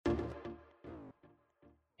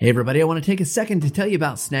Hey everybody, I want to take a second to tell you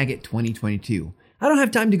about Snagit 2022. I don't have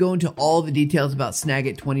time to go into all the details about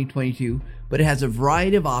Snagit 2022, but it has a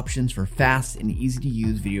variety of options for fast and easy to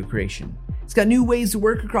use video creation. It's got new ways to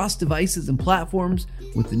work across devices and platforms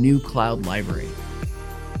with the new cloud library.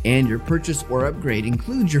 And your purchase or upgrade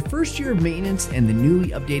includes your first year of maintenance and the newly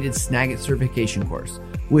updated Snagit certification course.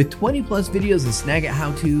 With 20 plus videos of Snagit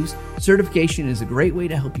how-tos, certification is a great way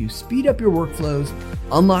to help you speed up your workflows,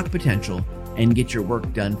 unlock potential, and get your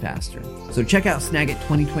work done faster. So check out Snagit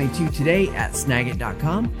 2022 today at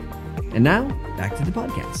snagit.com. And now, back to the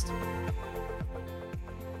podcast.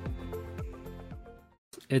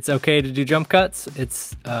 It's okay to do jump cuts.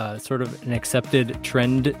 It's sort of an accepted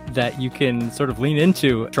trend that you can sort of lean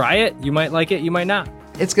into. Try it. You might like it. You might not.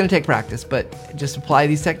 It's going to take practice, but just apply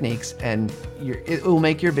these techniques and it will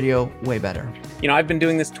make your video way better. You know, I've been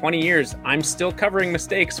doing this 20 years. I'm still covering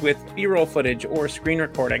mistakes with B-roll footage or screen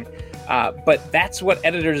recording. But that's what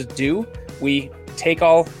editors do. We take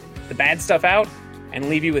all the bad stuff out and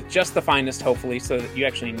leave you with just the finest, hopefully, so that you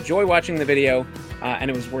actually enjoy watching the video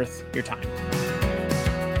and it was worth your time.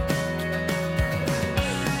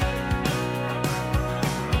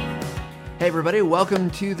 Hey everybody, welcome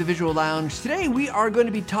to the Visual Lounge. Today we are going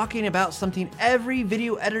to be talking about something every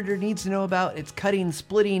video editor needs to know about. It's cutting,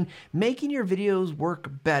 splitting, making your videos work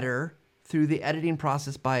better through the editing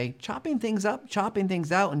process by chopping things up, chopping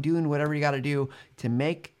things out, and doing whatever you got to do to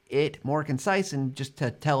make it more concise and just to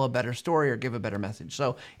tell a better story or give a better message.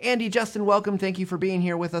 So Andy, Justin, welcome. Thank you for being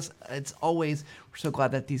here with us. It's always, we're so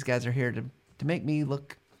glad that these guys are here to make me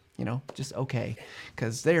look, you know, just okay,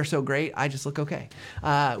 because they are so great. I just look okay.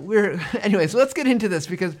 Anyways, let's get into this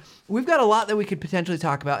because we've got a lot that we could potentially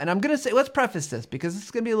talk about. And I'm going to say, let's preface this because this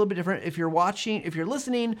is going to be a little bit different. If you're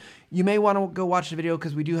listening, you may want to go watch the video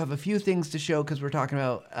because we do have a few things to show because we're talking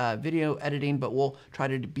about video editing, but we'll try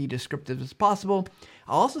to be descriptive as possible.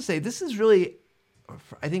 I'll also say this is really,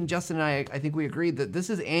 I think Justin and I think we agreed that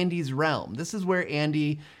this is Andy's realm. This is where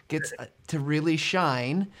Andy gets to really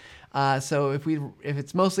shine. So if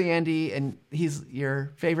it's mostly Andy and he's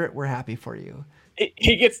your favorite, we're happy for you.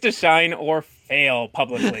 He gets to shine or fail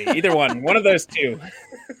publicly. Either one of those two.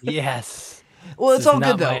 Yes. Well, it's all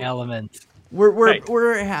good though. My element.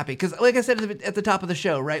 We're happy because, like I said at the top of the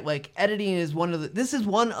show, right? Like editing is one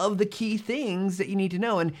of the key things that you need to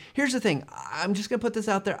know. And here's the thing: I'm just gonna put this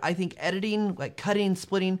out there. I think editing, like cutting,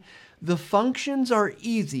 splitting, the functions are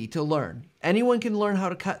easy to learn. Anyone can learn how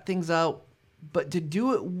to cut things out. But to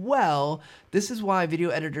do it well, this is why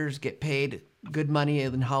video editors get paid good money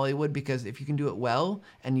in Hollywood, because if you can do it well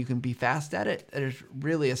and you can be fast at it, there's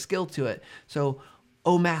really a skill to it. So,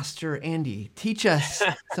 Master Andy, teach us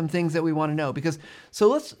some things that we want to know. So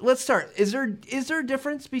let's start. Is there a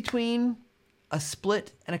difference between a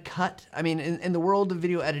split and a cut? I mean, in the world of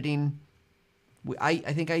video editing, I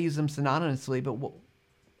think I use them synonymously, but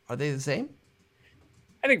are they the same?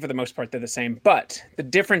 I think for the most part, they're the same. But the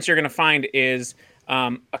difference you're going to find is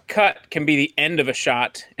a cut can be the end of a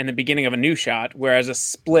shot and the beginning of a new shot, whereas a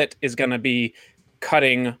split is going to be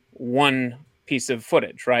cutting one piece of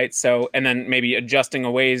footage, right? So, and then maybe adjusting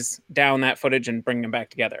a ways down that footage and bringing them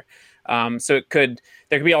back together. So there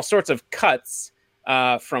could be all sorts of cuts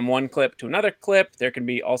from one clip to another clip. There can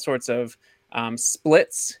be all sorts of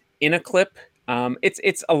splits in a clip.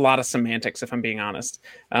 It's a lot of semantics, if I'm being honest.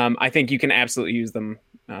 I think you can absolutely use them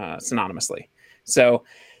synonymously. So,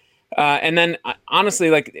 and then honestly,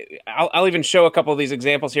 like I'll even show a couple of these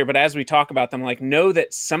examples here, but as we talk about them, like know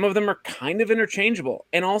that some of them are kind of interchangeable.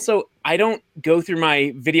 And also I don't go through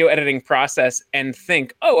my video editing process and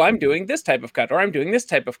think, oh, I'm doing this type of cut or I'm doing this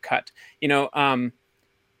type of cut. You know,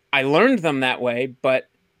 I learned them that way, but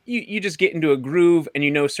you just get into a groove and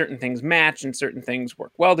you know certain things match and certain things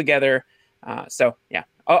work well together. So yeah,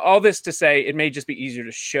 all this to say, it may just be easier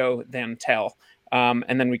to show than tell.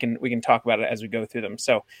 And then we can talk about it as we go through them.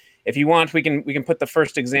 So if you want, we can put the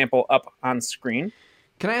first example up on screen.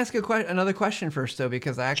 Can I ask another question first though?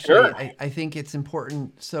 Because Sure. I think it's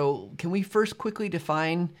important. So can we first quickly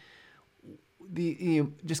define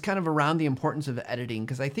just kind of around the importance of editing?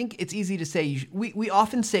 Because I think it's easy to say, we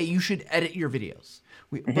often say you should edit your videos.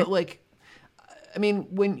 But like, I mean,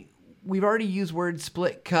 when we've already used words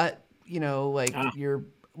split, cut, you know, like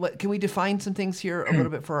can we define some things here a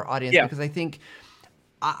little bit for our audience? Yeah. Because I think,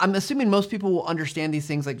 I'm assuming most people will understand these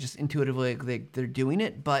things like just intuitively, like they're doing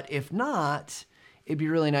it. But if not, it'd be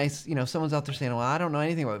really nice, you know, someone's out there saying, well, I don't know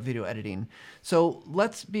anything about video editing. So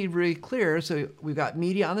let's be really clear. So we've got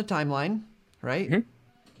media on the timeline, right?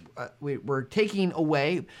 Mm-hmm. We're taking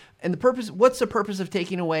away, and what's the purpose of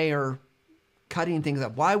taking away or cutting things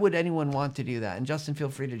up? Why would anyone want to do that? And Justin, feel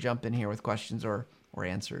free to jump in here with questions or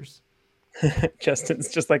answers. Justin's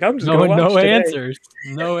just like, I'm just No, going to watch no today. answers.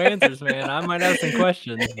 No answers, man. I might have some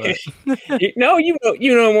questions, but No, you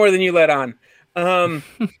know more than you let on.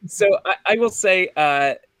 So I will say,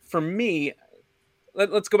 for me,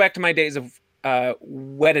 let's go back to my days of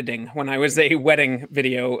wedding when I was a wedding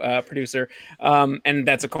video producer, and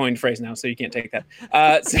that's a coined phrase now, so you can't take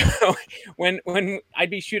that. So when I'd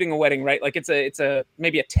be shooting a wedding, right, like it's a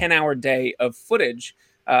maybe a 10-hour day of footage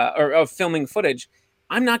or of filming footage.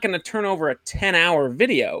 I'm not going to turn over a 10-hour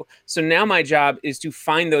video. So now my job is to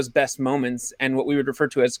find those best moments and what we would refer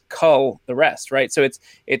to as cull the rest, right? So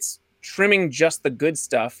it's trimming just the good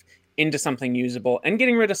stuff into something usable and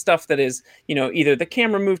getting rid of stuff that is, either the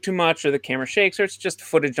camera moved too much or the camera shakes or it's just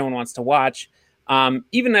footage no one wants to watch.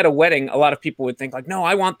 Even at a wedding, a lot of people would think like, no,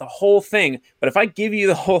 I want the whole thing. But if I give you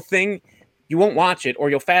the whole thing, you won't watch it, or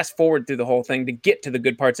you'll fast forward through the whole thing to get to the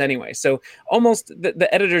good parts anyway. So almost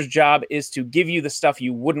the editor's job is to give you the stuff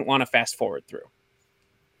you wouldn't want to fast forward through.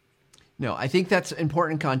 No, I think that's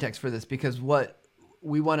important context for this, because what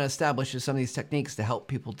we want to establish is some of these techniques to help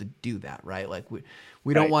people to do that, right? Like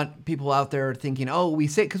we don't want people out there thinking,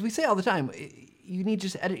 because we say all the time, you need to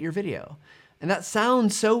just edit your video. And that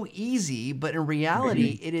sounds so easy, but in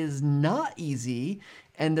reality, it is not easy.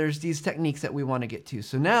 And there's these techniques that we want to get to.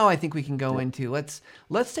 So now I think we can go into,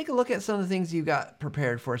 let's take a look at some of the things you got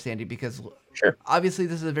prepared for us, Andy, because obviously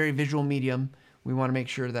this is a very visual medium. We want to make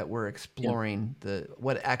sure that we're exploring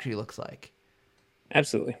what it actually looks like.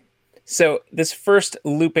 Absolutely. So this first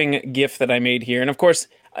looping GIF that I made here, and of course,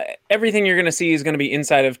 everything you're going to see is going to be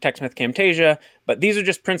inside of TechSmith Camtasia, but these are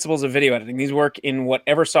just principles of video editing. These work in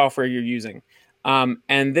whatever software you're using.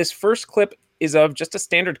 And this first clip is of just a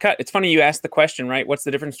standard cut. It's funny you asked the question, right? What's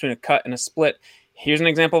the difference between a cut and a split? Here's an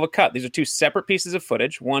example of a cut. These are two separate pieces of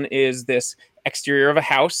footage. One is this exterior of a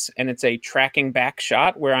house, and it's a tracking back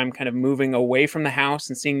shot where I'm kind of moving away from the house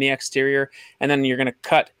and seeing the exterior. And then you're going to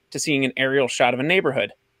cut to seeing an aerial shot of a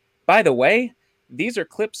neighborhood. By the way, these are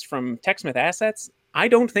clips from TechSmith Assets. I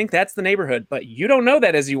don't think that's the neighborhood, but you don't know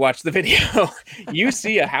that as you watch the video. You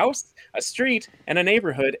see a house, a street, and a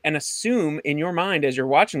neighborhood, and assume in your mind as you're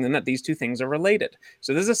watching them that these two things are related.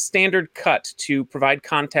 So this is a standard cut to provide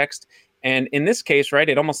context. And in this case, right,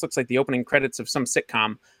 it almost looks like the opening credits of some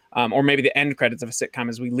sitcom, or maybe the end credits of a sitcom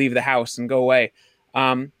as we leave the house and go away.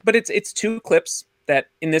 But it's two clips that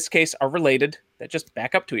in this case are related, that just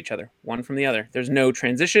back up to each other, one from the other. There's no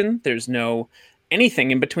transition. There's no anything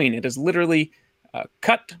in between. It is literally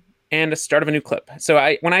cut and a start of a new clip. So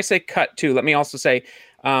when I say cut too, let me also say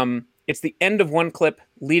it's the end of one clip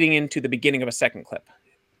leading into the beginning of a second clip.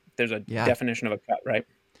 There's a definition of a cut, right?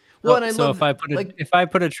 Well, and if I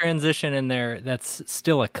put a transition in there, that's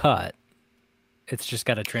still a cut. It's just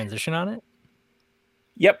got a transition on it.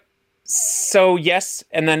 Yep. So yes,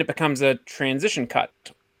 and then it becomes a transition cut,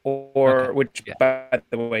 by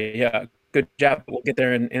the way, good job. We'll get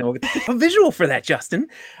there, and we'll get a visual for that, Justin.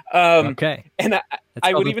 Okay. And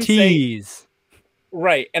I would even say,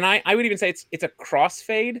 right, and I would even say it's a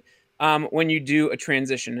crossfade when you do a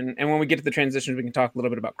transition, and when we get to the transitions, we can talk a little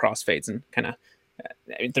bit about crossfades and kind of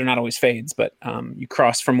they're not always fades, but you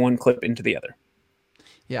cross from one clip into the other.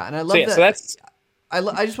 Yeah, and I love that. So that's.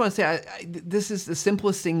 I just want to say this is the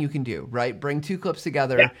simplest thing you can do, right? Bring two clips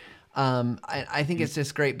together. Yeah. I think it's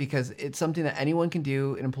just great because it's something that anyone can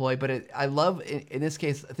do and employ. But I love, in this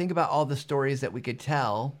case, think about all the stories that we could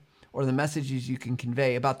tell or the messages you can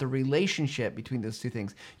convey about the relationship between those two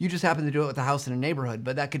things. You just happen to do it with a house and a neighborhood,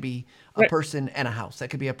 but that could be a person and a house. That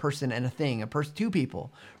could be a person and a thing, two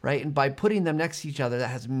people, right? And by putting them next to each other, that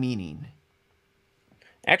has meaning.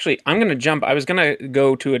 Actually, I'm going to jump. I was going to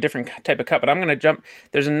go to a different type of cut, but I'm going to jump.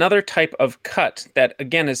 There's another type of cut that,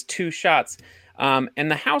 again, is two shots. And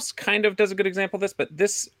the house kind of does a good example of this, but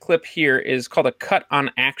this clip here is called a cut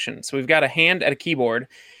on action. So we've got a hand at a keyboard,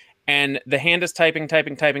 and the hand is typing,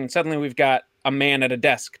 and suddenly we've got a man at a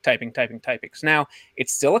desk typing. So now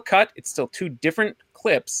it's still a cut. It's still two different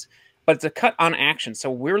clips, but it's a cut on action.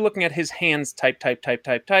 So we're looking at his hands type,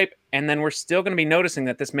 and then we're still going to be noticing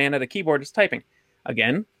that this man at a keyboard is typing.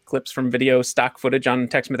 Again, clips from video stock footage on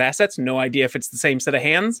TechSmith Assets. No idea if it's the same set of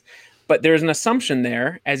hands, but there's an assumption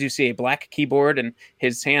there, as you see a black keyboard and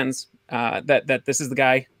his hands, that this is the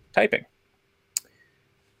guy typing.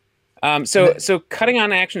 So cutting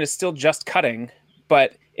on action is still just cutting,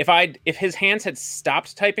 but if his hands had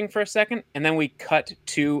stopped typing for a second and then we cut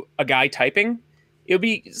to a guy typing, it would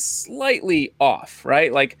be slightly off,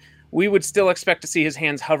 right? Like we would still expect to see his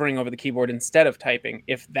hands hovering over the keyboard instead of typing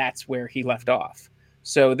if that's where he left off.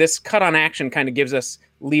 So this cut on action kind of gives us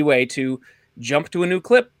leeway to jump to a new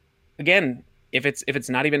clip. Again, if it's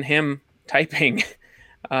not even him typing,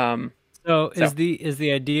 So So is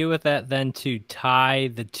the idea with that then to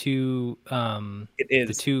tie it the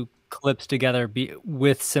is. two clips together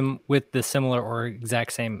with the similar or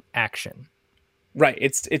exact same action? Right.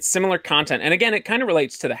 It's similar content. And again, it kind of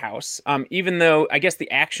relates to the house. Even though I guess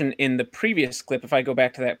the action in the previous clip, if I go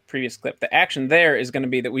back to that previous clip, the action there is going to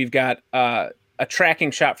be that we've got a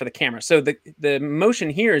tracking shot for the camera. So the motion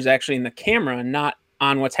here is actually in the camera, not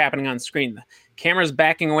on what's happening on screen. The camera's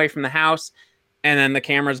backing away from the house, and then the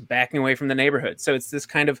camera's backing away from the neighborhood. So it's this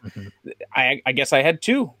kind of, I guess I had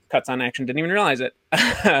two cuts on action, didn't even realize it.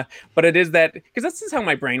 But it is that, because that's just how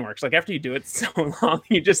my brain works. Like after you do it so long,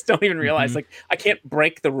 you just don't even realize, like I can't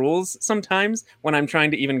break the rules sometimes when I'm trying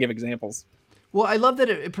to even give examples. Well, I love that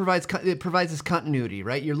it provides this continuity,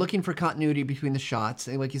 right? You're looking for continuity between the shots,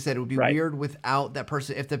 and like you said, it would be Right. weird without that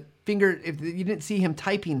person. If you didn't see him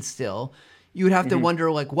typing still, you would have to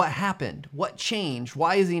wonder like what happened, what changed,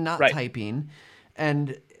 why is he not Right. typing,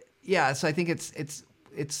 and yeah, so I think it's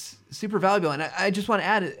super valuable. And I just want to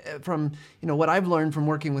add from what I've learned from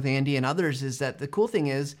working with Andy and others is that the cool thing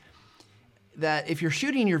is that if you're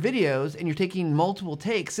shooting your videos and you're taking multiple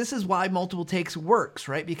takes, this is why multiple takes works,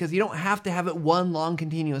 right? Because you don't have to have it one long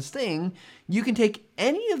continuous thing. You can take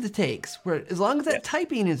any of the takes where, as long as that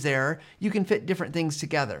typing is there, you can fit different things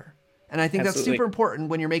together. And I think that's Absolutely. super important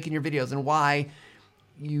when you're making your videos, and why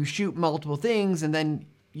you shoot multiple things and then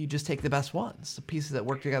you just take the best ones, the pieces that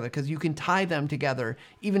work together, because you can tie them together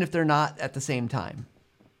even if they're not at the same time.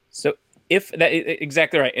 So if that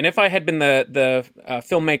exactly right, and if I had been the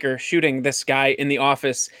filmmaker shooting this guy in the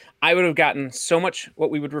office, I would have gotten so much what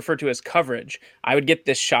we would refer to as coverage. I would get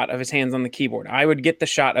this shot of his hands on the keyboard. I would get the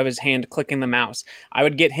shot of his hand clicking the mouse. I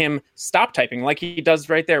would get him stop typing like he does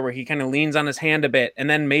right there, where he kind of leans on his hand a bit, and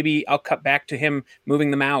then maybe I'll cut back to him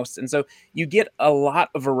moving the mouse. And so you get a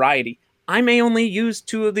lot of variety. I may only use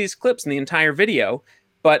two of these clips in the entire video,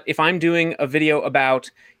 but if I'm doing a video about,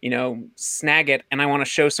 Snagit, and I want to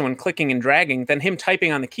show someone clicking and dragging, then him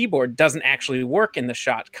typing on the keyboard doesn't actually work in the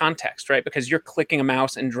shot context, right? Because you're clicking a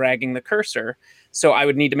mouse and dragging the cursor. So I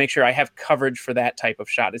would need to make sure I have coverage for that type of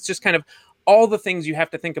shot. It's just kind of all the things you have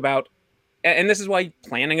to think about. And this is why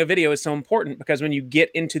planning a video is so important, because when you get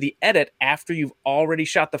into the edit after you've already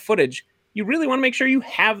shot the footage, you really want to make sure you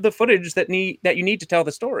have the footage that you need to tell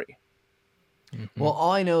the story. Well,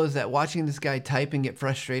 all I know is that watching this guy type and get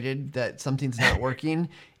frustrated that something's not working,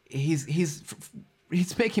 he's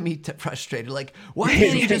making me frustrated. Like, why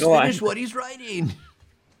can't he just finish what he's writing?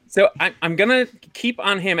 So I'm going to keep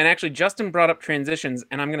on him. And actually, Justin brought up transitions,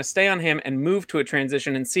 and I'm going to stay on him and move to a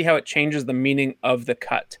transition and see how it changes the meaning of the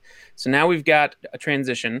cut. So now we've got a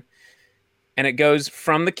transition, and it goes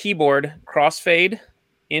from the keyboard crossfade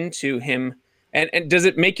into him. And does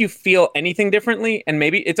it make you feel anything differently? And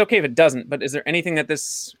maybe it's okay if it doesn't, but is there anything that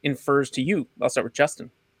this infers to you? I'll start with Justin.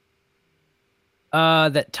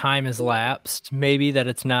 That time has lapsed. Maybe that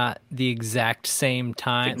it's not the exact same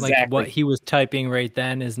time. Exactly. Like what he was typing right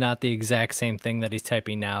then is not the exact same thing that he's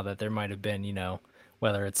typing now. That there might have been,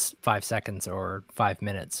 whether it's 5 seconds or 5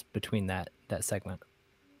 minutes between that segment.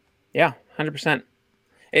 Yeah, 100%.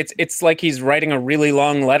 It's like he's writing a really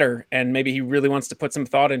long letter, and maybe he really wants to put some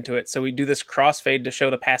thought into it. So we do this crossfade to show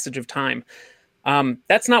the passage of time.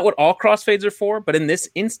 That's not what all crossfades are for, but in this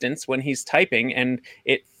instance, when he's typing and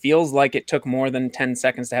it feels like it took more than 10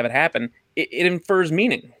 seconds to have it happen, it infers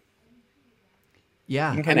meaning.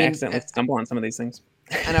 Yeah. You can kind of accidentally stumble on some of these things.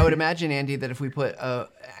 And I would imagine, Andy, that if we put a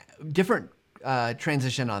different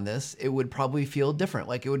transition on this, it would probably feel different.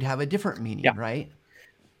 Like it would have a different meaning, right?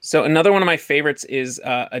 So another one of my favorites is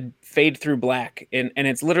a fade through black, and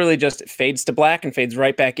it's literally just fades to black and fades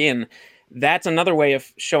right back in. That's another way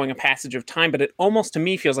of showing a passage of time, but it almost to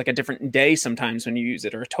me feels like a different day sometimes when you use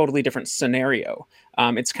it, or a totally different scenario.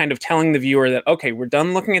 It's kind of telling the viewer that, okay, we're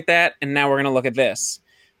done looking at that, and now we're going to look at this.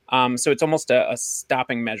 So it's almost a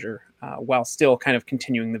stopping measure while still kind of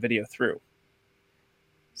continuing the video through.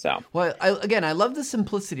 So, well, I love the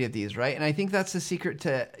simplicity of these, right? And I think that's the secret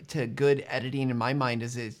to good editing in my mind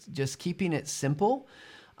is it's just keeping it simple.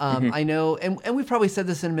 I know, and we've probably said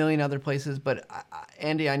this in a million other places, but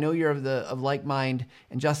Andy, I know you're of like mind,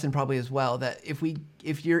 and Justin probably as well, that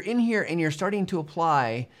if you're in here and you're starting to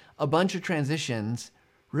apply a bunch of transitions,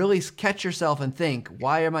 really catch yourself and think,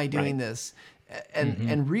 why am I doing this?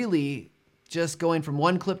 And really just going from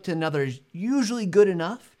one clip to another is usually good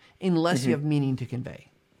enough unless you have meaning to convey.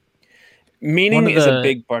 Meaning is a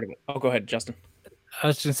big part of it. Oh, go ahead, Justin. I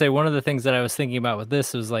was just going to say, one of the things that I was thinking about with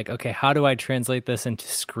this was like, okay, how do I translate this into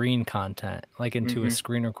screen content, like into a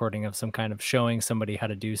screen recording of some kind of showing somebody how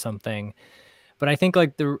to do something? But I think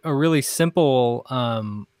like a really simple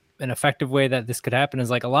and effective way that this could happen is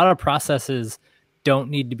like a lot of processes don't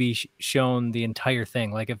need to be shown the entire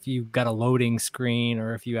thing. Like if you've got a loading screen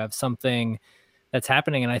or if you have something that's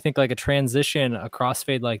happening. And I think like a transition, a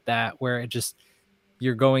crossfade like that, where it just,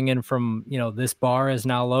 you're going in from, this bar is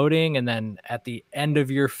now loading. And then at the end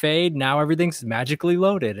of your fade, now everything's magically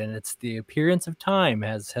loaded and it's the appearance of time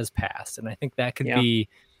has passed. And I think that could be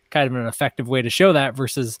kind of an effective way to show that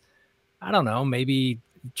versus, I don't know, maybe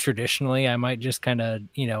traditionally I might just kind of,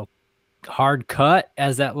 hard cut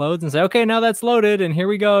as that loads and say, okay, now that's loaded and here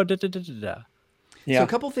we go. Da, da, da, da, da. Yeah. So a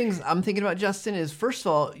couple things I'm thinking about, Justin, is first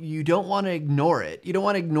of all, you don't want to ignore it. You don't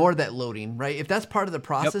want to ignore that loading, right? If that's part of the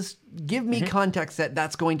process, give me context that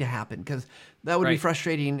that's going to happen, because that would be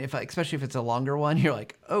frustrating, especially if it's a longer one. You're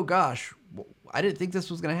like, oh gosh, I didn't think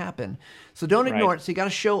this was going to happen. So don't ignore it. So you got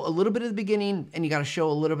to show a little bit of the beginning and you got to show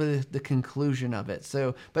a little bit of the conclusion of it.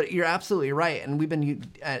 So, but you're absolutely right. And we've been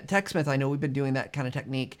at TechSmith, I know we've been doing that kind of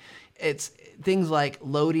technique. It's things like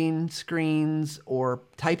loading screens or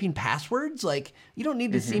typing passwords. Like, you don't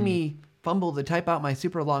need to see me fumble to type out my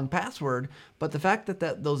super long password, but the fact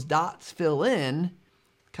that those dots fill in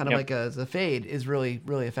kind of like as a fade is really,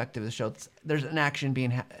 really effective to show there's an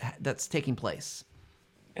action that's taking place.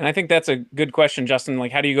 And I think that's a good question, Justin.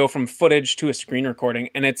 Like, how do you go from footage to a screen recording?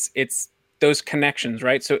 And it's those connections,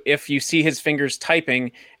 right? So if you see his fingers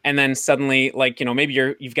typing and then suddenly, like,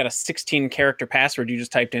 maybe you've got a 16 character password you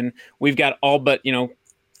just typed in. We've got all but,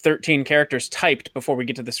 13 characters typed before we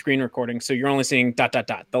get to the screen recording. So you're only seeing ...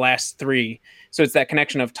 the last 3. So it's that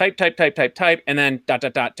connection of type, and then ...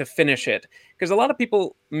 to finish it. Because a lot of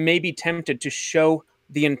people may be tempted to show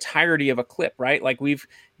the entirety of a clip, right? Like, we've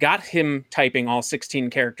got him typing all 16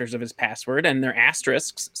 characters of his password and they're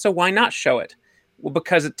asterisks. So why not show it? Well,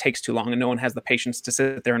 because it takes too long and no one has the patience to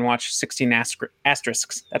sit there and watch 16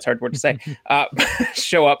 asterisks, that's a hard word to say,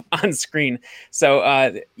 show up on screen. So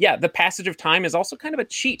the passage of time is also kind of a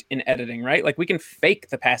cheat in editing, right? Like, we can fake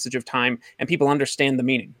the passage of time and people understand the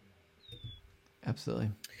meaning.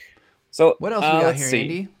 Absolutely. So what else we got here,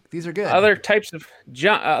 Andy? These are good. Other types of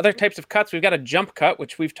cuts. We've got a jump cut,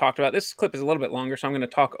 which we've talked about. This clip is a little bit longer, so I'm going to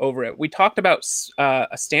talk over it. We talked about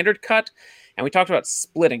a standard cut, and we talked about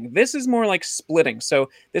splitting. This is more like splitting. So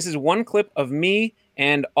this is one clip of me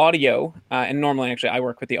and audio. And normally, actually, I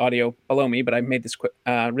work with the audio below me, but I made this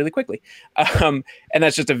really quickly. And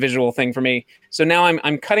that's just a visual thing for me. So now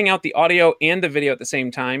I'm cutting out the audio and the video at the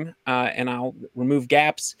same time, and I'll remove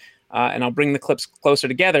gaps, and I'll bring the clips closer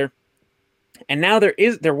together. And now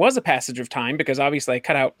there was a passage of time, because obviously I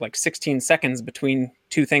cut out like 16 seconds between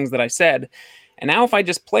two things that I said. And now if I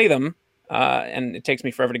just play them, and it takes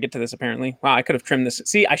me forever to get to this apparently. Wow, I could have trimmed this.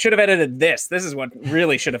 See, I should have edited this. This is what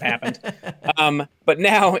really should have happened. But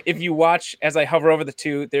now if you watch as I hover over the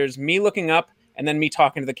two, there's me looking up and then me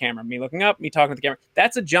talking to the camera. Me looking up, me talking to the camera.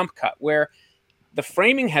 That's a jump cut where the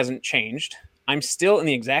framing hasn't changed. I'm still in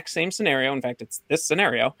the exact same scenario. In fact, it's this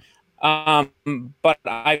scenario. But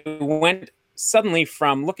I went suddenly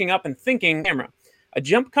from looking up and thinking camera. A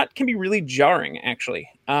jump cut can be really jarring, actually.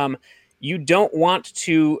 You don't want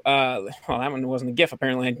to, well, that one wasn't a GIF.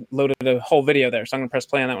 Apparently I loaded a whole video there. So I'm gonna press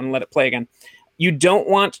play on that one and let it play again. You don't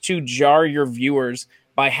want to jar your viewers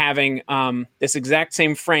by having this exact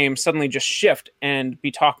same frame suddenly just shift and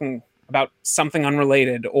be talking about something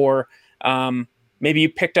unrelated, or maybe you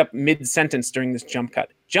picked up mid-sentence during this jump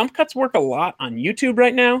cut. Jump cuts work a lot on YouTube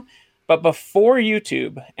right now. But before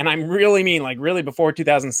YouTube, and I really mean like really before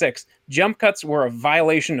 2006, jump cuts were a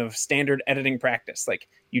violation of standard editing practice. Like,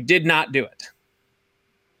 you did not do it.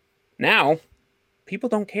 Now, people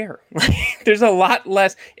don't care. There's a lot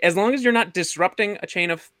less, as long as you're not disrupting a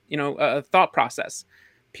chain of, thought process.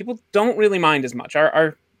 People don't really mind as much.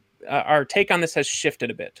 Our take on this has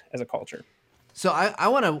shifted a bit as a culture. So I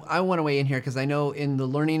want to weigh in here, because I know in the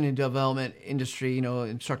learning and development industry,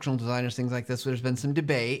 instructional designers, things like this, there's been some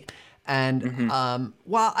debate. And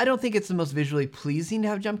while I don't think it's the most visually pleasing to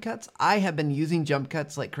have jump cuts, I have been using jump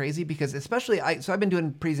cuts like crazy, because especially I've been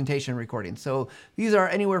doing presentation recording. So these are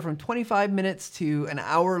anywhere from 25 minutes to an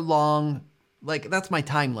hour long. Like, that's my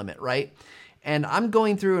time limit, right? And I'm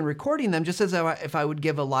going through and recording them just as if I would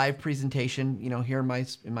give a live presentation, here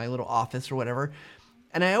in my little office or whatever.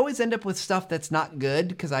 And I always end up with stuff that's not good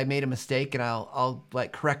because I made a mistake, and I'll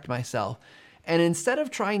like correct myself. And instead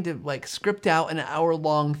of trying to like script out an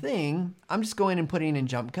hour-long thing, I'm just going and putting in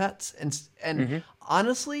jump cuts. And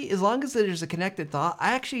honestly, as long as there's a connected thought,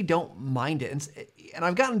 I actually don't mind it. And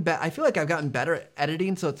I've gotten I feel like I've gotten better at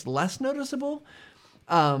editing, so it's less noticeable.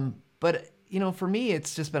 But for me,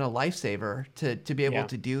 it's just been a lifesaver to be able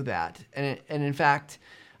to do that. And in fact,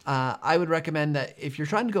 I would recommend that if you're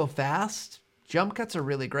trying to go fast, jump cuts are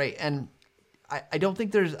really great. And I don't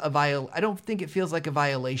think there's I don't think it feels like a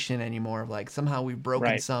violation anymore. Like somehow we've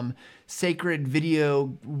broken some sacred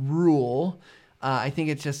video rule. I think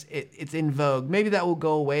it's just, it's in vogue. Maybe that will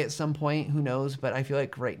go away at some point. Who knows? But I feel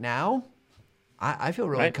like right now, I feel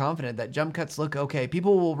really confident that jump cuts look okay.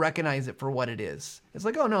 People will recognize it for what it is. It's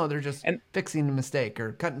like, oh no, they're just fixing a mistake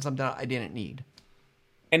or cutting something out I didn't need.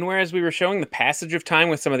 And whereas we were showing the passage of time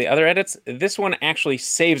with some of the other edits, this one actually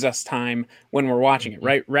saves us time when we're watching it,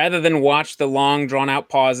 right? Rather than watch the long, drawn-out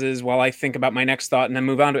pauses while I think about my next thought and then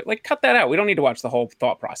move on to it, like, cut that out. We don't need to watch the whole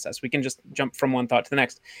thought process. We can just jump from one thought to the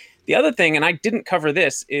next. The other thing, and I didn't cover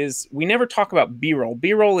this, is we never talk about B-roll.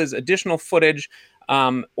 B-roll is additional footage,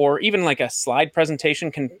 or even like a slide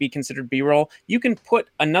presentation can be considered B-roll. You can put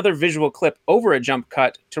another visual clip over a jump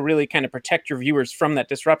cut to really kind of protect your viewers from that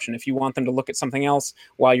disruption if you want them to look at something else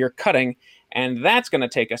while you're cutting. And that's going to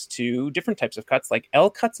take us to different types of cuts, like L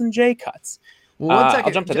cuts and J cuts. Well, 1 second.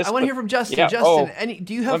 I'll jump to this. I want to hear from Justin. Yeah. Justin,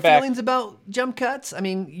 do you have feelings about jump cuts? I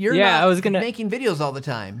mean, you're not making videos all the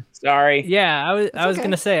time. Sorry. Yeah, I was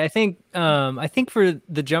gonna say, I think for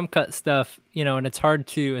the jump cut stuff, and it's hard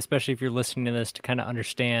to, especially if you're listening to this, to kind of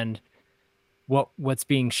understand what's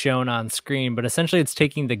being shown on screen. But essentially, it's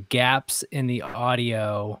taking the gaps in the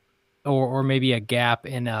audio, or maybe a gap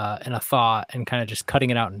in a thought, and kind of just cutting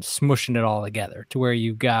it out and smushing it all together to where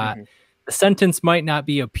you've got. The sentence might not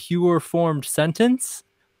be a pure formed sentence,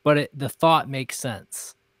 but the thought makes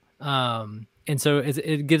sense. And so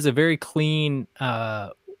it gives a very clean,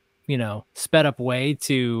 sped up way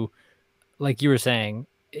to, like you were saying,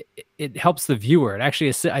 it helps the viewer. It actually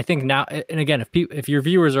is, I think now, and again, if your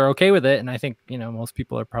viewers are okay with it, and I think, most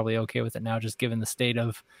people are probably okay with it now, just given the state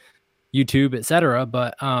of YouTube, etc.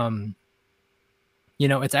 But,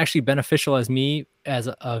 it's actually beneficial as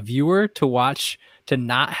a viewer to watch, to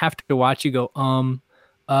not have to watch you go,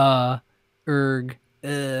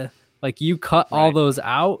 like you cut all those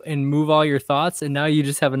out and move all your thoughts. And now you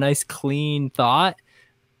just have a nice clean thought.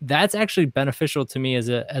 That's actually beneficial to me as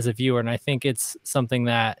a viewer. And I think it's something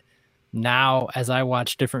that now, as I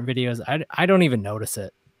watch different videos, I don't even notice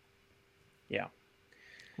it. Yeah.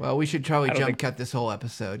 Well, we should probably jump cut this whole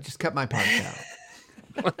episode. Just cut my parts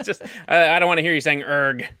out. Just I don't want to hear you saying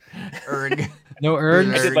erg. No erg.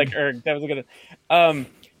 I did like erg. That was a good one.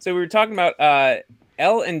 So we were talking about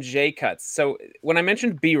L and J cuts. So when I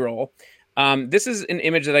mentioned B-roll, this is an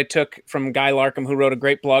image that I took from Guy Larkham, who wrote a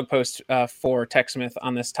great blog post for TechSmith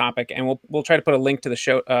on this topic, and we'll try to put a link to the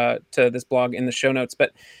show to this blog in the show notes.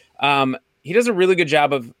 But he does a really good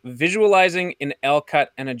job of visualizing an L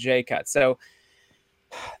cut and a J cut. So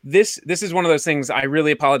this is one of those things. I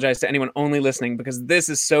really apologize to anyone only listening, because this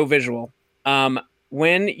is so visual.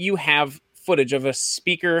 When you have footage of a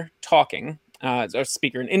speaker talking, or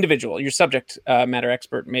speaker, an individual, your subject matter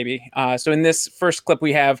expert, maybe. So in this first clip,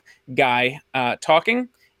 we have Guy talking,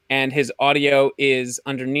 and his audio is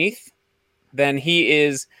underneath. Then he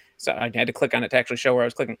is, so I had to click on it to actually show where I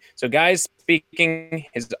was clicking. So Guy's speaking,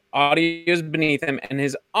 his audio is beneath him, and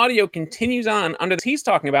his audio continues on under this. He's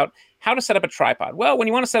talking about how to set up a tripod. Well, when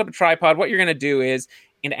you want to set up a tripod, what you're going to do is,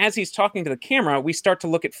 and as he's talking to the camera, we start to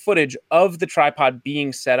look at footage of the tripod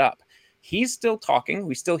being set up. He's still talking.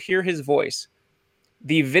 We still hear his voice.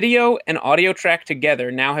 The video and audio track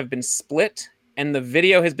together now have been split, and the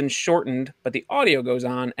video has been shortened, but the audio goes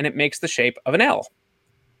on, and it makes the shape of an L.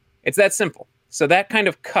 It's that simple. So that kind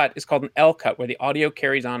of cut is called an L cut, where the audio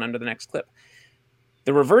carries on under the next clip.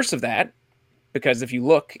 The reverse of that, because if you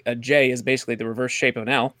look, a J is basically the reverse shape of an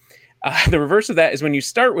L. The reverse of that is when you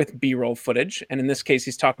start with B-roll footage, and in this case,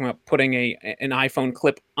 he's talking about putting an iPhone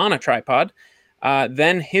clip on a tripod.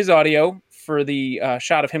 Then his audio for the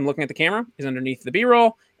shot of him looking at the camera is underneath the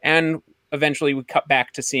B-roll, and eventually we cut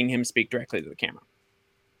back to seeing him speak directly to the camera.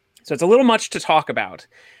 So it's a little much to talk about,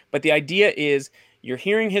 but the idea is you're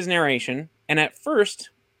hearing his narration, and at first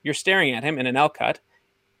you're staring at him in an L cut,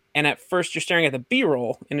 and at first you're staring at the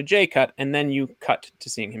B-roll in a J cut, and then you cut to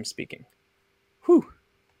seeing him speaking. Whew.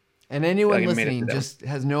 And anyone listening just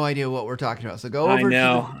has no idea what we're talking about. So go over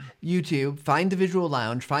to YouTube, find the Visual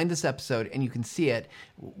Lounge, find this episode, and you can see it.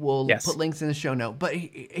 We'll put links in the show note. But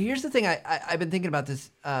here's the thing I've been thinking about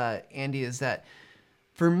this, Andy, is that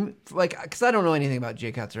because I don't know anything about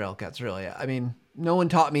J cuts or L cuts, really. I mean, no one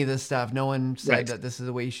taught me this stuff. No one said that this is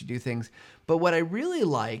the way you should do things. But what I really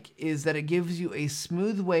like is that it gives you a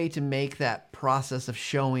smooth way to make that process of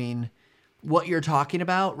showing what you're talking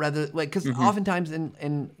about, rather because oftentimes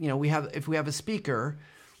if we have a speaker,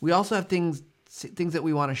 we also have things that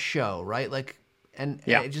we want to show, right?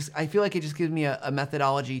 I feel like it just gives me a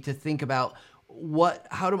methodology to think about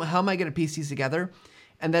how am I going to piece these together,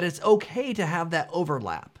 and that it's okay to have that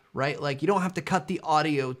overlap, right? Like you don't have to cut the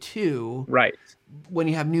audio too Right. when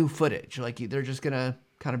you have new footage. Like they're just gonna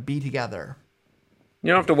kind of be together. You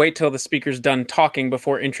don't have to wait till the speaker's done talking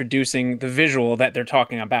before introducing the visual that they're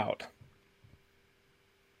talking about.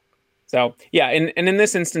 So yeah, and in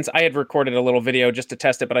this instance, I had recorded a little video just to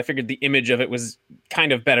test it, but I figured the image of it was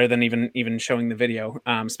kind of better than even showing the video,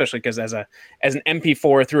 especially because as an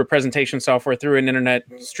MP4 through a presentation software, through an internet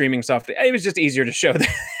streaming software, it was just easier to show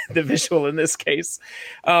the visual in this case.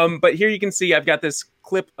 But here you can see I've got this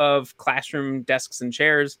clip of classroom desks and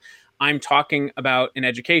chairs. I'm talking about an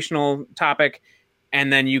educational topic,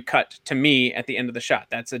 and then you cut to me at the end of the shot.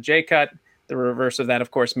 That's a J cut. The reverse of that,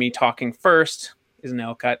 of course, me talking first is an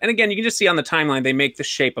L cut. And again, you can just see on the timeline, they make the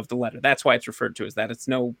shape of the letter. That's why it's referred to as that. It's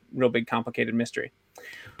no real big complicated mystery.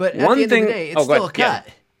 But at the end of the day, it's still a cut.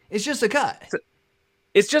 Yeah. It's just a cut.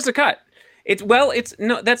 It's just a cut.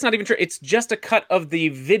 No, that's not even true. It's just a cut of the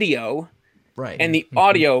video, right? And the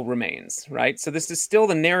audio remains, right? So this is still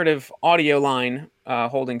the narrative audio line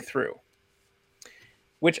holding through.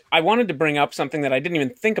 Which I wanted to bring up something that I didn't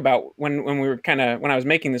even think about when I was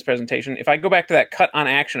making this presentation. If I go back to that cut on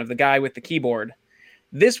action of the guy with the keyboard,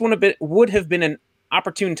 this would have been an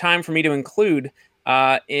opportune time for me to include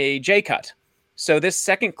a J cut. So this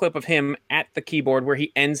second clip of him at the keyboard where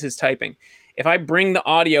he ends his typing, if I bring the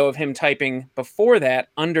audio of him typing before that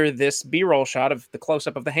under this B-roll shot of the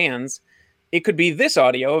close-up of the hands, it could be this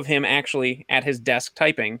audio of him actually at his desk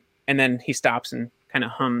typing, and then he stops and kind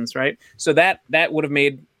of hums, right? So that would have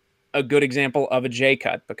made a good example of a J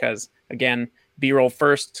cut because, again, B-roll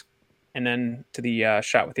first and then to the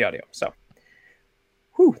shot with the audio. So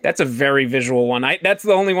that's a very visual one. That's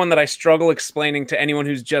the only one that I struggle explaining to anyone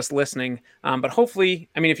who's just listening. But hopefully,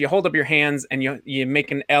 I mean, if you hold up your hands and you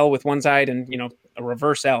make an L with one side and, a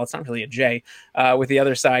reverse L, it's not really a J, with the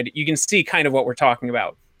other side, you can see kind of what we're talking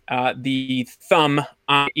about. The thumb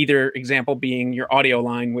on either example being your audio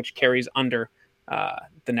line, which carries under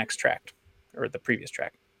the next track or the previous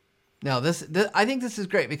track. No, I think this is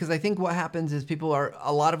great because I think what happens is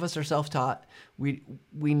a lot of us are self-taught. We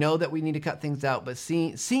know that we need to cut things out, but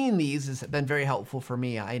seeing these has been very helpful for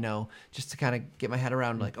me. I know, just to kind of get my head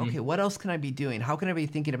around like, okay, what else can I be doing? How can I be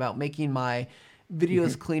thinking about making my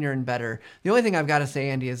videos cleaner and better? The only thing I've got to say,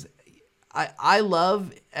 Andy, is I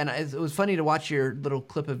love, and it was funny to watch your little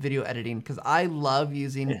clip of video editing because I love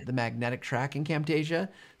using the magnetic track in Camtasia,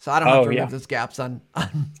 so I don't have to remove those gaps on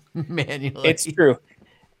manually. It's true.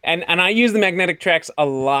 And I use the magnetic tracks a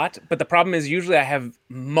lot, but the problem is usually I have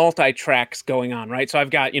multi-tracks going on, right? So I've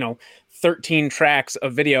got, 13 tracks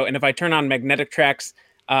of video, and if I turn on magnetic tracks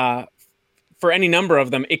for any number of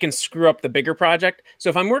them, it can screw up the bigger project. So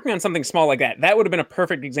if I'm working on something small like that would have been a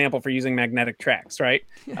perfect example for using magnetic tracks, right?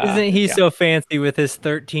 Isn't he so fancy with his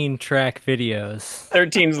 13 track videos?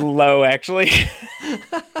 13's low, actually.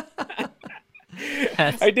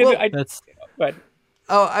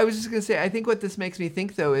 Oh, I was just going to say, I think what this makes me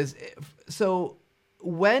think, though, is so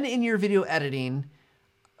when in your video editing,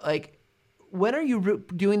 like, when are you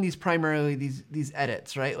doing these primarily these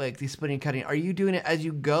edits, right? Like these splitting, cutting, are you doing it as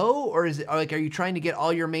you go? Or is it like, are you trying to get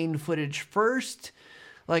all your main footage first?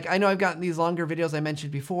 Like, I know I've gotten these longer videos I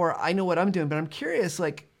mentioned before. I know what I'm doing, but I'm curious,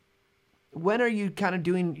 like, when are you kind of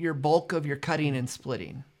doing your bulk of your cutting and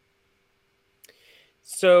splitting?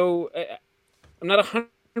 So I'm not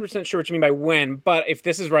 100% sure what you mean by when, but if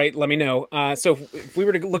this is right, let me know. So if we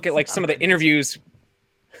were to look at like some of the interviews,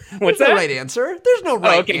 what's that? There's no right answer. There's no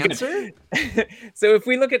right answer. So if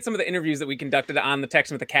we look at some of the interviews that we conducted on the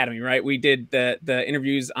TechSmith Academy, right? We did the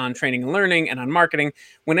interviews on training and learning and on marketing.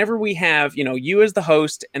 Whenever we have, you as the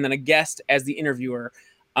host and then a guest as the interviewer,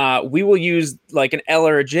 we will use like an L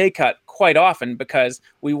or a J cut quite often because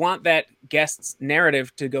we want that guest's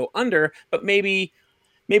narrative to go under, but maybe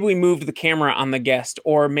we moved the camera on the guest,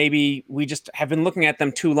 or maybe we just have been looking at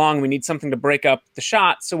them too long. We need something to break up the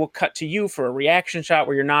shot. So we'll cut to you for a reaction shot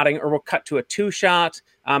where you're nodding, or we'll cut to a 2-shot,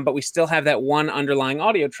 but we still have that one underlying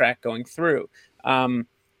audio track going through.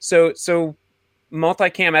 So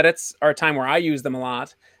multicam edits are a time where I use them a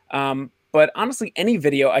lot. But honestly, any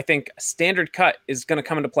video, I think standard cut is going to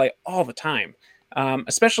come into play all the time.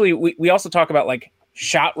 Especially, we also talk about like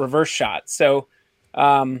shot, reverse shot. So,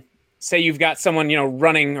 say you've got someone,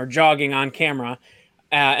 running or jogging on camera,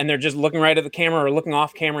 and they're just looking right at the camera or looking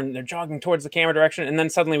off camera, and they're jogging towards the camera direction. And then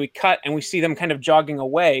suddenly we cut and we see them kind of jogging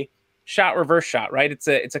away. Shot, reverse shot, right?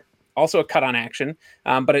 It's also a cut on action,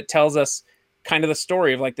 but it tells us kind of the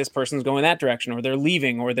story of like this person's going that direction, or they're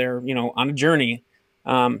leaving, or they're, on a journey.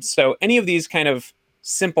 So any of these kind of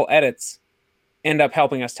simple edits end up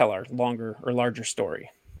helping us tell our longer or larger story.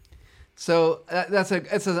 So that's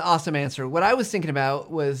an awesome answer. What I was thinking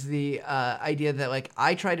about was the idea that like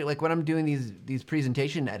I try to like when I'm doing these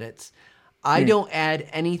presentation edits, I don't add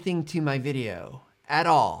anything to my video at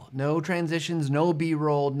all. No transitions, no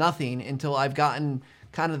B-roll, nothing until I've gotten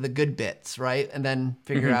kind of the good bits, right? And then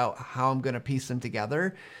figure out how I'm going to piece them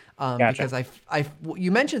together. Gotcha. Because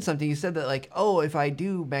you mentioned something. You said that like, oh, if I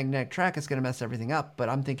do magnetic track, it's going to mess everything up. But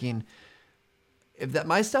I'm thinking if that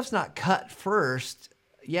my stuff's not cut first,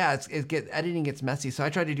 yeah, editing gets messy. So I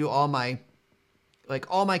try to do all my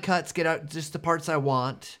cuts, get out just the parts I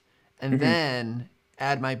want, and then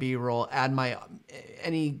add my B-roll, add my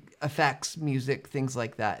any effects, music, things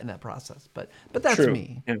like that in that process. But that's True.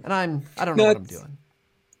 me, and I don't know what I'm doing.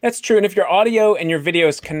 That's true. And if your audio and your video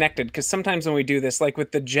is connected, because sometimes when we do this, like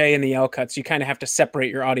with the J and the L cuts, you kind of have to separate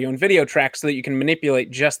your audio and video tracks so that you can manipulate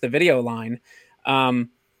just the video line.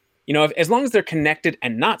 As long as they're connected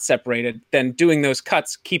and not separated, then doing those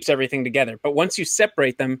cuts keeps everything together. But once you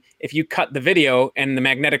separate them, if you cut the video and the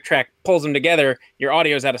magnetic track pulls them together, your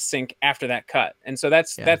audio is out of sync after that cut. And so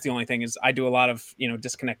that's the only thing is I do a lot of,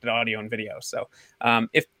 disconnected audio and video. So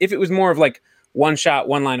if it was more of like one shot,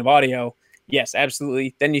 one line of audio, yes,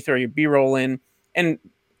 absolutely. Then you throw your B-roll in. And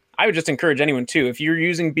I would just encourage anyone too, if you're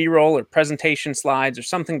using B-roll or presentation slides or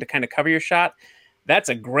something to kind of cover your shot, that's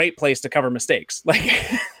a great place to cover mistakes. Like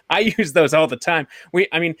I use those all the time.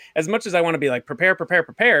 As much as I want to be like,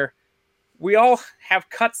 prepare, we all have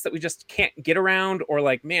cuts that we just can't get around, or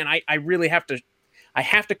like, man, I really have to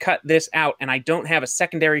cut this out and I don't have a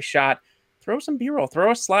secondary shot. Throw some B-roll,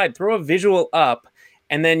 throw a slide, throw a visual up,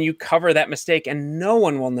 and then you cover that mistake and no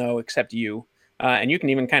one will know except you. And you can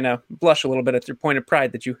even kind of blush a little bit at your point of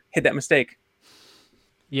pride that you hit that mistake.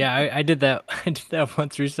 Yeah, I did that. I did that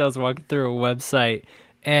once. Recently, I was walking through a website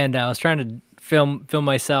and I was trying to film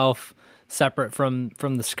myself separate from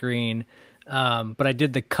the screen. But I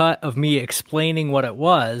did the cut of me explaining what it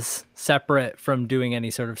was separate from doing any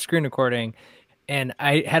sort of screen recording. And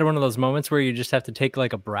I had one of those moments where you just have to take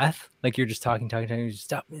like a breath, like you're just talking, you just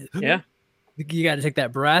stop. Yeah. You got to take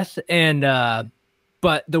that breath. And,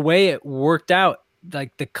 but the way it worked out,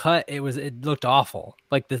 like the cut, it looked awful.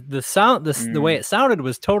 Like the sound, the way it sounded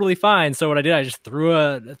was totally fine. So what I did, I just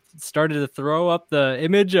started to throw up the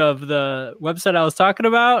image of the website I was talking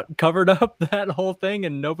about, covered up that whole thing,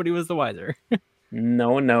 and nobody was the wiser.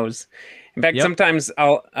 No one knows. In fact, sometimes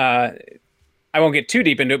I won't get too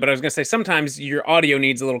deep into it, but I was going to say sometimes your audio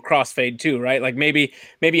needs a little crossfade too, right? Like maybe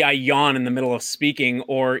I yawn in the middle of speaking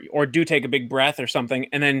or do take a big breath or something.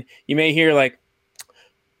 And then you may hear like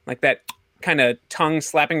that kind of tongue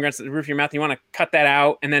slapping against the roof of your mouth. You want to cut that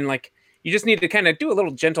out. And then like, you just need to kind of do a little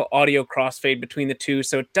gentle audio crossfade between the two.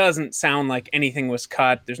 So it doesn't sound like anything was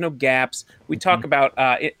cut. There's no gaps. We talk about,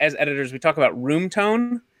 as editors, we talk about room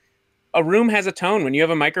tone. A room has a tone. When you have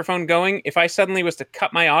a microphone going, if I suddenly was to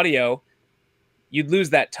cut my audio, you'd lose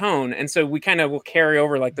that tone. And so we kind of will carry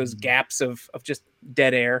over like those gaps of just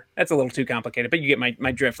dead air. That's a little too complicated, but you get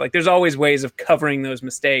my drift. Like there's always ways of covering those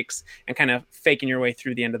mistakes and kind of faking your way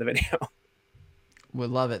through the end of the video. Would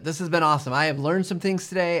love it. This has been awesome. I have learned some things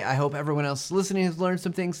today. I hope everyone else listening has learned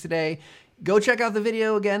some things today. Go check out the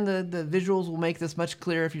video again. The visuals will make this much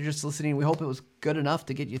clearer if you're just listening. We hope it was good enough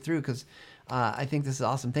to get you through because I think this is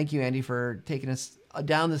awesome. Thank you, Andy, for taking us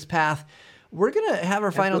down this path. We're going to have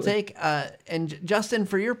our final take. And Justin,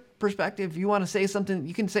 for your perspective, if you want to say something,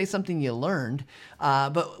 you can say something you learned.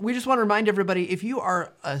 But we just want to remind everybody, if you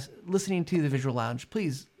are listening to the Visual Lounge,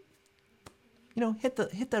 please, hit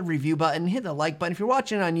the review button, hit the like button. If you're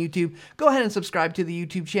watching on YouTube, go ahead and subscribe to the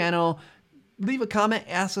YouTube channel. Leave a comment,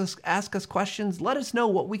 ask us questions. Let us know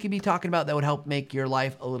what we could be talking about that would help make your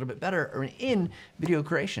life a little bit better in video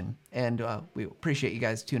creation. And we appreciate you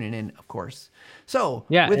guys tuning in, of course. So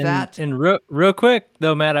and real quick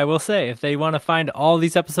though, Matt, I will say, if they want to find all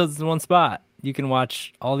these episodes in one spot, you can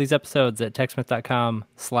watch all these episodes at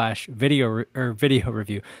techsmith.com/video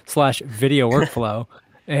review /video workflow.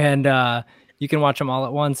 And you can watch them all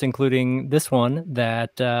at once, including this one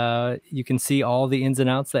that you can see all the ins and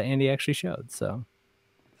outs that Andy actually showed. So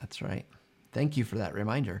that's right. Thank you for that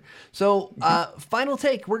reminder. So final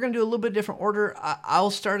take, we're going to do a little bit different order.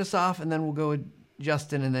 I'll start us off and then we'll go with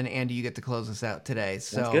Justin, and then Andy, you get to close us out today.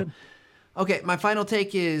 So, that's good. Okay. My final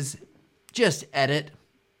take is just edit.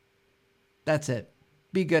 That's it.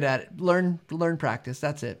 Be good at it. Learn, practice.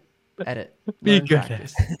 That's it. Edit. Be good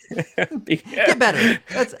practice. Get better.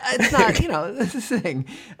 It's not, this is the thing.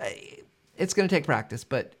 It's going to take practice,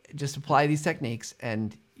 but just apply these techniques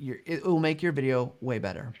and it will make your video way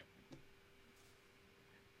better.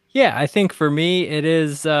 Yeah, I think for me, it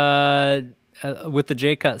is with the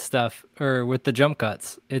J-cut stuff or with the jump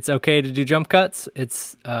cuts. It's okay to do jump cuts.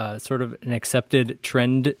 It's sort of an accepted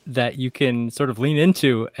trend that you can sort of lean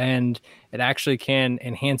into, and it actually can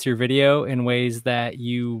enhance your video in ways that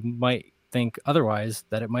you might think otherwise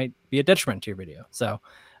that it might be a detriment to your video. So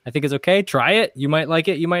I think it's okay. Try it. You might like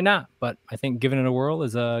it, you might not, but I think giving it a whirl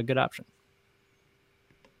is a good option.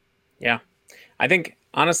 Yeah. I think,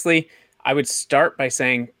 honestly, I would start by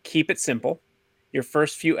saying keep it simple. Your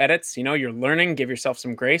first few edits, you're learning, give yourself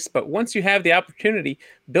some grace. But once you have the opportunity,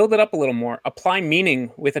 build it up a little more. Apply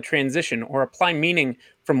meaning with a transition, or apply meaning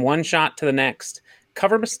from one shot to the next.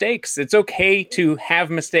 Cover mistakes. It's okay to have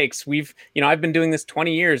mistakes. I've been doing this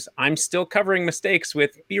 20 years. I'm still covering mistakes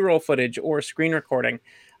with B-roll footage or screen recording.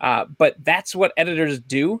 But that's what editors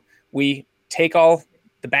do. We take all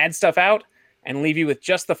the bad stuff out and leave you with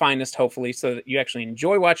just the finest, hopefully, so that you actually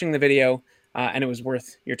enjoy watching the video and it was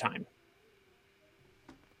worth your time.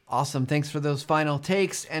 Awesome. Thanks for those final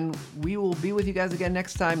takes. And we will be with you guys again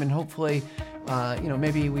next time. And hopefully,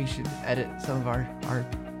 maybe we should edit some of our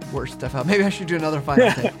worst stuff out. Maybe I should do another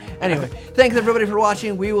final take. Anyway, thanks everybody for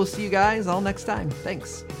watching. We will see you guys all next time.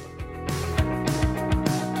 Thanks.